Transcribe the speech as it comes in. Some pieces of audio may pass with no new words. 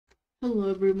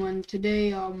Hello everyone.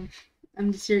 Today I'm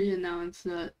just here to announce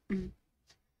that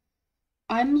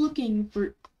I'm looking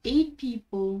for 8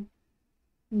 people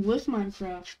with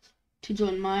Minecraft to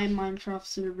join my Minecraft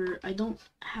server.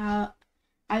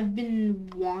 I've been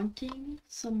wanting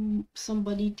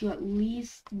somebody to at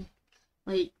least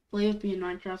like play with me in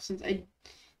Minecraft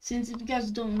since if you guys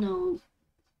don't know,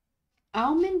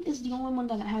 Almond is the only one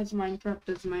that has Minecraft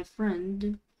as my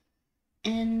friend.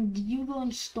 And Hugo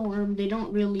and Storm, they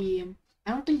don't really.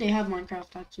 I don't think they have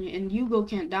Minecraft actually, and Hugo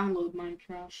can't download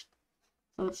Minecraft,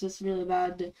 so it's just really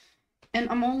bad. And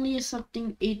I'm only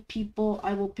accepting 8 people.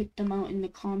 I will pick them out in the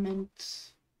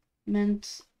comments,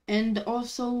 and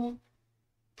also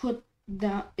put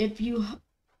that if you,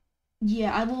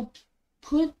 yeah,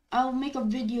 I'll make a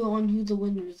video on who the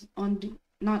winners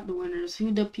not the winners,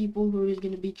 who the people who is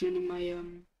gonna be joining my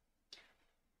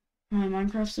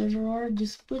Minecraft server are.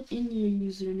 Just put in your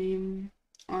username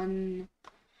on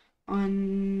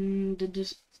in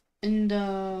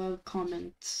the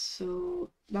comments. So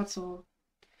that's all.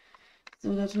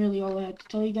 So that's really all I had to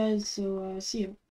tell you guys. So see you.